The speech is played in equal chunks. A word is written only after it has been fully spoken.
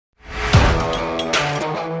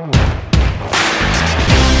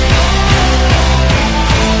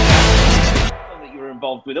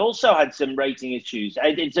involved with also had some rating issues.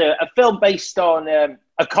 It's a film based on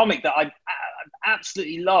a comic that I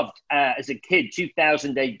absolutely loved as a kid,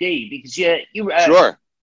 2000 AD, because Sure.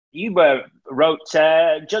 You wrote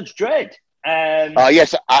Judge Dredd.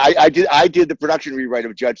 Yes, I did. I did the production rewrite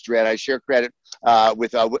of Judge Dredd. I share credit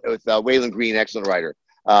with Waylon Green, excellent writer.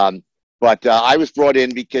 But I was brought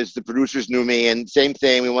in because the producers knew me, and same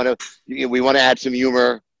thing. We want to add some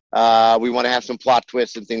humor. We want to have some plot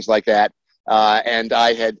twists and things like that. And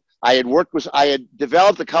I had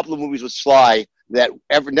developed a couple of movies with Sly that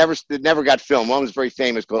never got filmed. One was very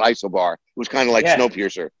famous, called Isobar. It was kind of like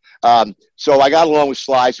Snowpiercer. So I got along with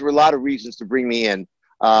Sly. So there were a lot of reasons to bring me in.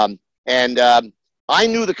 I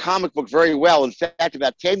knew the comic book very well. In fact,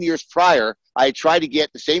 about 10 years prior, I tried to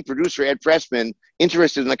get the same producer, Ed Pressman,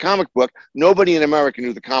 interested in the comic book. Nobody in America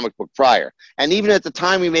knew the comic book prior. And even at the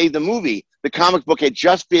time we made the movie, the comic book had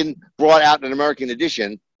just been brought out in an American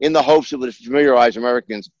edition in the hopes it would familiarize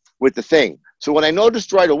Americans with the thing. So what I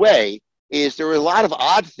noticed right away is there were a lot of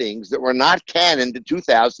odd things that were not canon to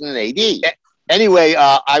 2000 AD. Anyway,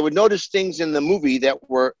 I would notice things in the movie that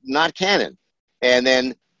were not canon. And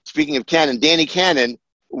then, speaking of canon, Danny Cannon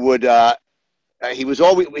would he was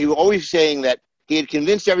always saying that he had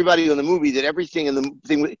convinced everybody in the movie that everything in the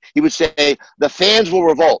thing, he would say, the fans will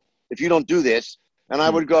revolt if you don't do this. And I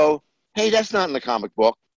would go, hey, that's not in the comic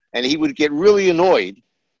book. And he would get really annoyed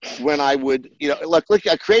when I would, look,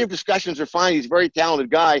 creative discussions are fine. He's a very talented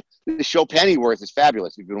guy. The show Pennyworth is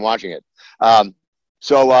fabulous. If you've been watching it.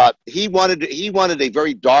 So he wanted a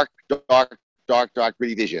very dark,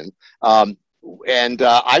 gritty vision. And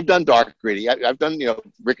I've done dark, gritty. I've done,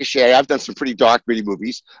 Ricochet. I've done some pretty dark, gritty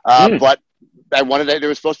movies. But I wanted there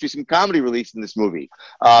was supposed to be some comedy released in this movie.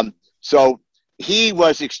 So he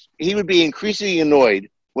would be increasingly annoyed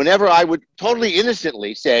whenever I would totally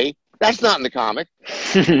innocently say, that's not in the comic.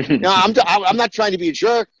 I'm not trying to be a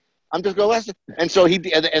jerk. I'm just going, and so and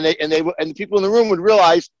the people in the room would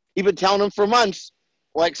realize he'd been telling them for months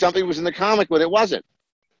like something was in the comic when it wasn't.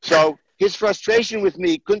 So his frustration with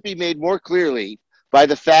me couldn't be made more clearly by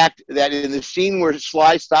the fact that in the scene where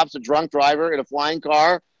Sly stops a drunk driver in a flying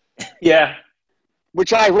car,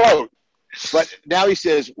 which I wrote, but now he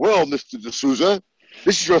says, "Well, Mr. Souza,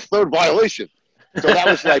 this is your third violation." So that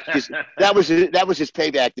was like that was his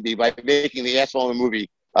payback to me by making the asshole in the movie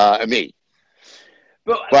me.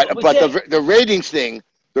 But the ratings thing,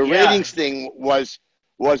 was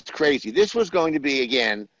crazy. This was going to be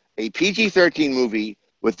again a PG-13 movie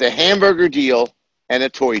with the hamburger deal and a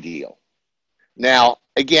toy deal. Now,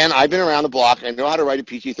 again, I've been around the block. I know how to write a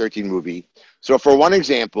PG-13 movie. So for one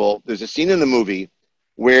example, there's a scene in the movie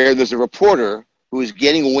where there's a reporter who is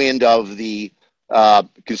getting wind of the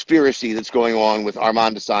conspiracy that's going on with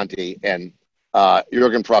Armand Asante and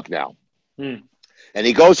Jürgen Prochnow. And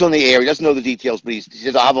he goes on the air. He doesn't know the details, but he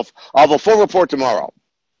says, I'll have a full report tomorrow.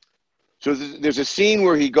 So there's a scene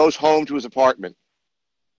where he goes home to his apartment.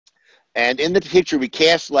 And in the picture, we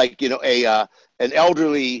cast like, an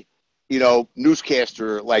elderly,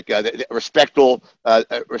 newscaster, like a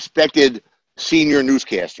respected senior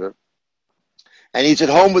newscaster. And he's at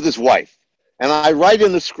home with his wife. And I write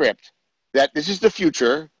in the script that this is the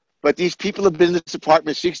future, but these people have been in this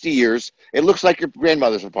apartment 60 years. It looks like your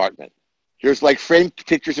grandmother's apartment. There's like framed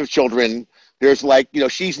pictures of children. There's like,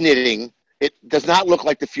 she's knitting. It does not look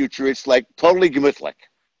like the future. It's like totally gemütlich.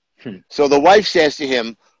 So the wife says to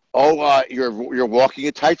him, you're walking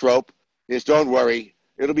a tightrope. Just don't worry.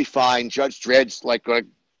 It'll be fine. Judge Dredd's like going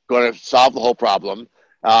to solve the whole problem.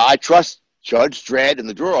 I trust Judge Dredd. And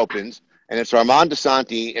the door opens, and it's Armand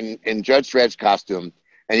Asante in Judge Dredd's costume,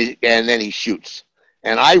 and then he shoots.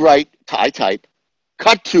 And I type,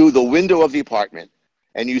 cut to the window of the apartment,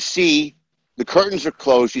 and you see the curtains are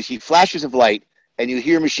closed. You see flashes of light, and you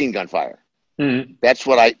hear machine gun fire. That's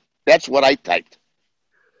what I typed.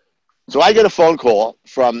 So I get a phone call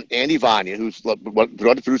from Andy Vanya, who's one of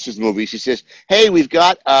the producers of the movie. She says, "Hey, we've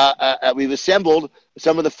assembled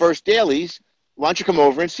some of the first dailies. Why don't you come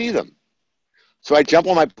over and see them?" So I jump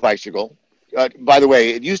on my bicycle. By the way,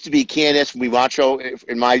 it used to be Can't Ask Me Macho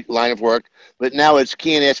in my line of work, but now it's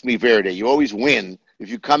Can't Ask Me Verde. You always win if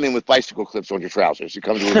you come in with bicycle clips on your trousers. You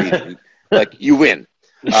come to a meeting, like you win.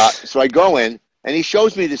 So I go in, and he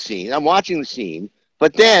shows me the scene. I'm watching the scene,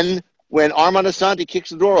 but then when Armand Asante kicks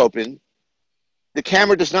the door open, the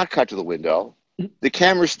camera does not cut to the window. The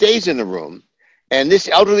camera stays in the room, and this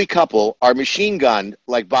elderly couple are machine gunned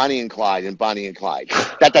like Bonnie and Clyde and Bonnie and Clyde.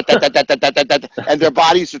 And their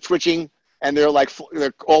bodies are twitching, and they're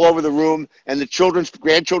all over the room, and the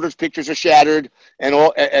grandchildren's pictures are shattered, and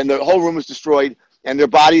the whole room is destroyed, and their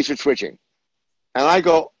bodies are twitching. And I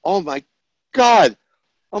go, oh my God,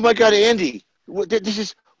 Andy,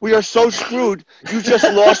 we are so screwed. You just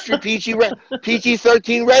lost your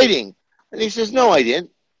PG-13 rating. And he says, no, I didn't.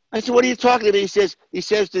 I said, what are you talking about? He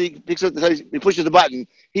pushes the button.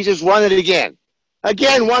 He says, run it again.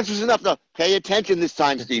 Again, once was enough. No, pay attention this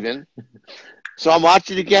time, Stephen. So I'm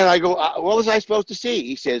watching it again. I go, what was I supposed to see?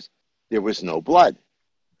 He says, there was no blood.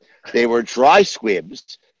 They were dry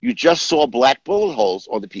squibs. You just saw black bullet holes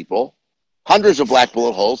on the people, hundreds of black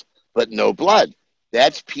bullet holes, but no blood.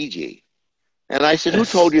 That's PG. And I said, who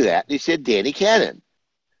told you that? He said, Danny Cannon.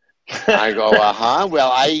 I go,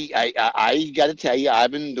 well, I got to tell you,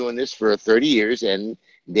 I've been doing this for 30 years, and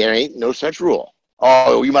there ain't no such rule.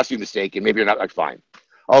 Oh, you must be mistaken. Maybe you're not. Like, fine.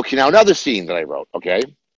 Okay, now another scene that I wrote, okay,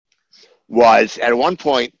 was at one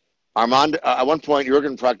point,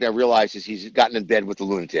 Jurgen Prochnow realizes he's gotten in bed with the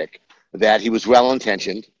lunatic, that he was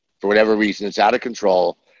well-intentioned. For whatever reason, it's out of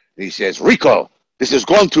control. And he says, Rico, this has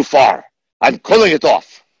gone too far. I'm calling it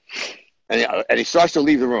off. And he starts to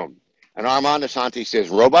leave the room. And Armand Assante says,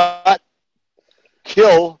 Robot,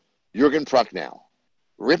 kill Jurgen Prochnow.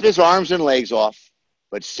 Rip his arms and legs off,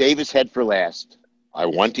 but save his head for last. I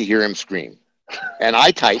want to hear him scream. And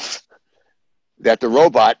I typed that the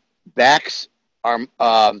robot backs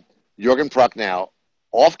Jurgen Prochnow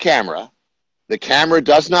off camera. The camera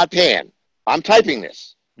does not pan. I'm typing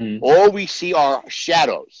this. All we see are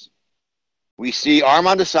shadows. We see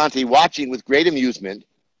Armand Assante watching with great amusement,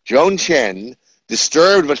 Joan Chen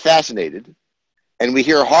disturbed but fascinated, and we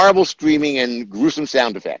hear horrible screaming and gruesome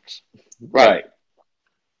sound effects. Right.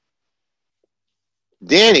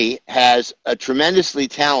 Danny has a tremendously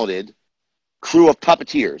talented crew of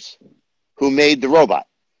puppeteers who made the robot.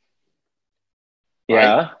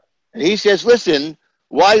 Yeah. Right? And he says, listen,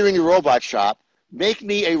 while you're in your robot shop, make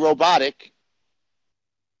me a robotic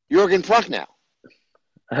Jurgen Prochnow.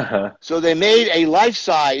 So they made a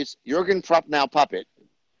life-size Jurgen Prochnow puppet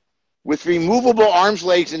with removable arms,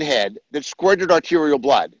 legs, and head that squirted arterial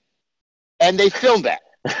blood. And they filmed that.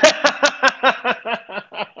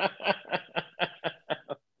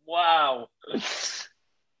 Wow.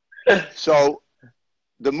 So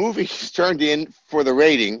the movie is turned in for the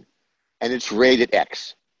rating, and it's rated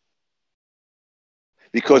X.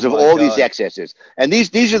 Because of all these excesses. And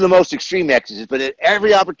these are the most extreme excesses, but at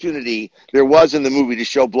every opportunity there was in the movie to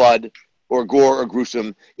show blood or gore or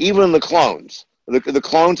gruesome, even the clones. The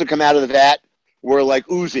clones that come out of the vat were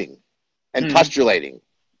like oozing and pustulating,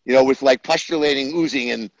 with like pustulating,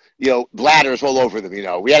 oozing, and bladders all over them.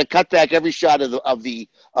 We had to cut back every shot of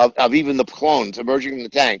even the clones emerging from the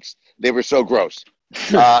tanks. They were so gross.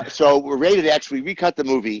 So we're rated X. We recut the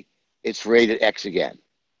movie. It's rated X again.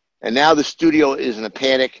 And now the studio is in a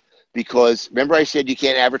panic because remember I said you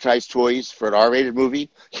can't advertise toys for an R-rated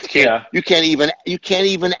movie? You can't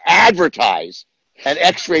even advertise an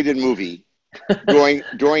X-rated movie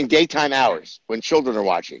during daytime hours when children are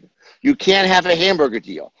watching. You can't have a hamburger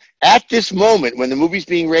deal. At this moment when the movie's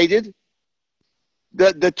being rated,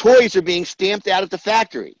 the toys are being stamped out at the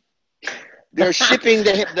factory. They're shipping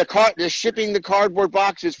they're shipping the cardboard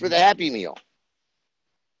boxes for the Happy Meal.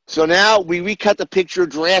 So now we recut the picture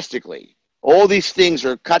drastically. All these things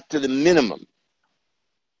are cut to the minimum.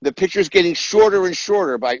 The picture's getting shorter and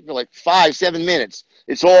shorter by like 5-7 minutes.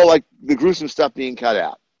 It's all like the gruesome stuff being cut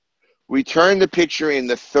out. We turn the picture in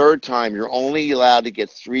the third time. You're only allowed to get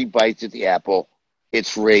 3 bites at the apple.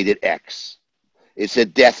 It's rated X. It's a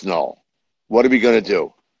death knell. What are we going to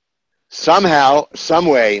do? Somehow, some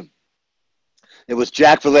way, it was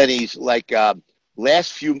Jack Valenti's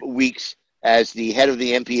last few weeks as the head of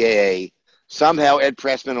the MPAA. Somehow Ed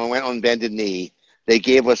Pressman went on bended knee. They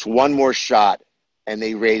gave us one more shot, and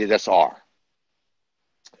they rated us R.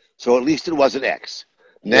 So at least it wasn't X.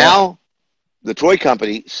 Now, the toy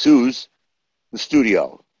company sues the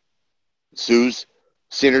studio. Sues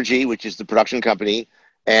Synergy, which is the production company,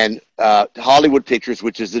 and Hollywood Pictures,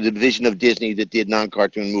 which is the division of Disney that did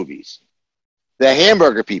non-cartoon movies. The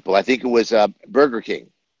hamburger people, I think it was Burger King,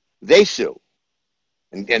 they sue.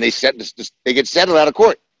 And they get settled out of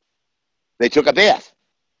court. They took a bath.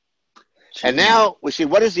 Jeez. And now we see,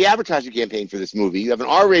 what is the advertising campaign for this movie? You have an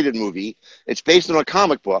R-rated movie. It's based on a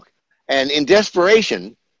comic book. And in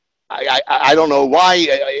desperation, I don't know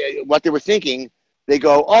why, what they were thinking, they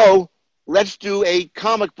go, let's do a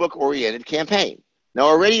comic book-oriented campaign. Now,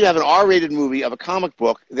 already you have an R-rated movie of a comic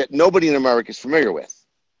book that nobody in America is familiar with.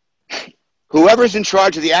 Whoever's in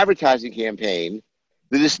charge of the advertising campaign,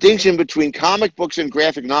 the distinction between comic books and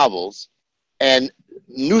graphic novels and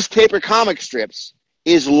newspaper comic strips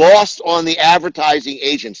is lost on the advertising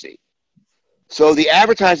agency. So the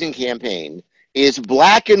advertising campaign is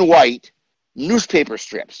black and white newspaper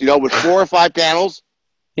strips, with 4 or 5 panels.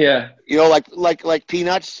 Yeah. Like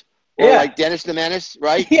Peanuts or Yeah. like Dennis the Menace,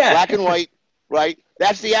 right? Yeah. Black and white, right?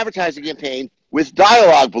 That's the advertising campaign with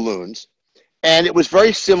dialogue balloons. And it was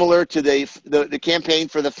very similar to the campaign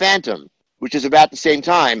for the Phantom, which is about the same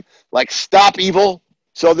time, like Stop Evil.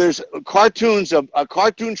 So there's cartoons of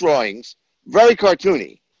cartoon drawings, very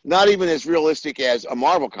cartoony, not even as realistic as a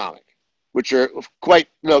Marvel comic, which are quite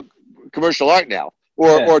commercial art now,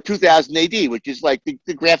 or 2000 AD, which is like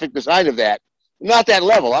the graphic design of that. Not that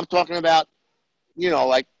level. I'm talking about,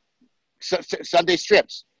 like Sunday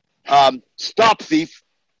strips. Stop thief,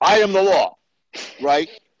 I am the law, right?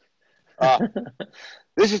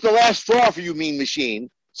 This is the last straw for you, mean machine.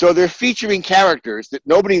 So they're featuring characters that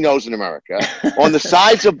nobody knows in America on the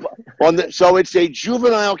sides of so it's a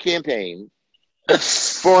juvenile campaign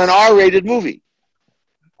for an R-rated movie.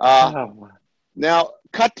 Now,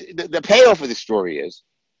 the payoff of the story is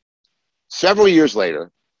several years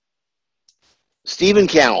later, Stephen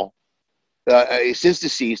Cannell, since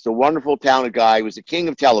deceased, a wonderful, talented guy, who was the king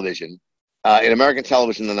of television in American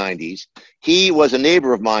television in the 90s. He was a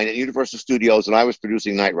neighbor of mine at Universal Studios, and I was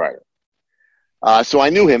producing Knight Rider. So I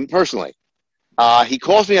knew him personally. He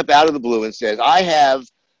calls me up out of the blue and says, I have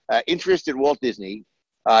interest at Walt Disney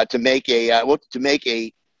to make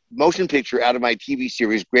a motion picture out of my TV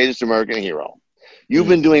series, Greatest American Hero. You've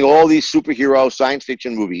been doing all these superhero science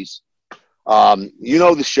fiction movies. You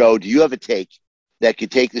know the show. Do you have a take that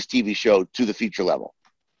could take this TV show to the feature level?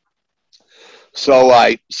 So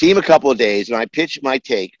I see him a couple of days, and I pitch my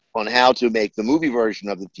take on how to make the movie version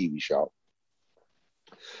of the TV show,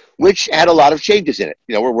 which had a lot of changes in it.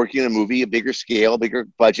 We're working on a movie, a bigger scale, bigger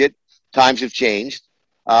budget. Times have changed.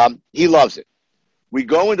 He loves it. We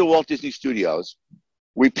go into Walt Disney Studios.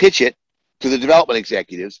 We pitch it to the development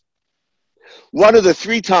executives. One of the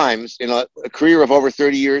 3 times in a career of over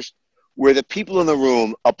 30 years where the people in the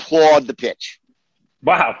room applaud the pitch.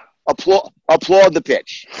 Wow. Applaud the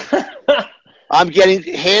pitch. I'm getting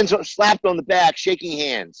hands slapped on the back, shaking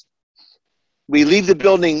hands. We leave the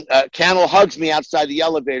building. Cannell hugs me outside the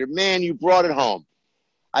elevator. Man, you brought it home.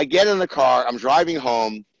 I get in the car. I'm driving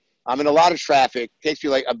home. I'm in a lot of traffic. Takes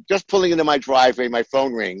me I'm just pulling into my driveway. My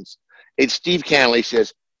phone rings. It's Steve Cannell. He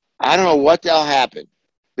says, I don't know what the hell happened.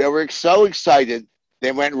 They were so excited.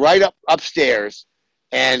 They went right upstairs,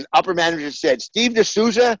 and upper manager said, Steve de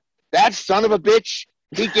Souza, that son of a bitch,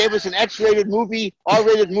 he gave us an X-rated movie,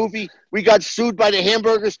 R-rated movie. We got sued by the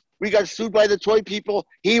hamburgers. We got sued by the toy people.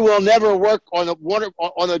 He will never work on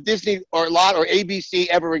a Disney or lot or ABC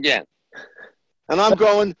ever again. And I'm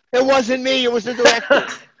going, it wasn't me. It was the director.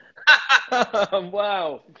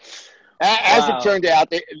 Wow. As it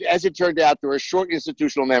turned out, there were short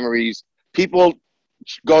institutional memories. People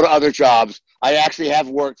go to other jobs. I actually have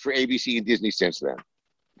worked for ABC and Disney since then.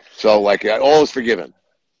 So all is forgiven.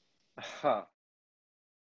 Huh.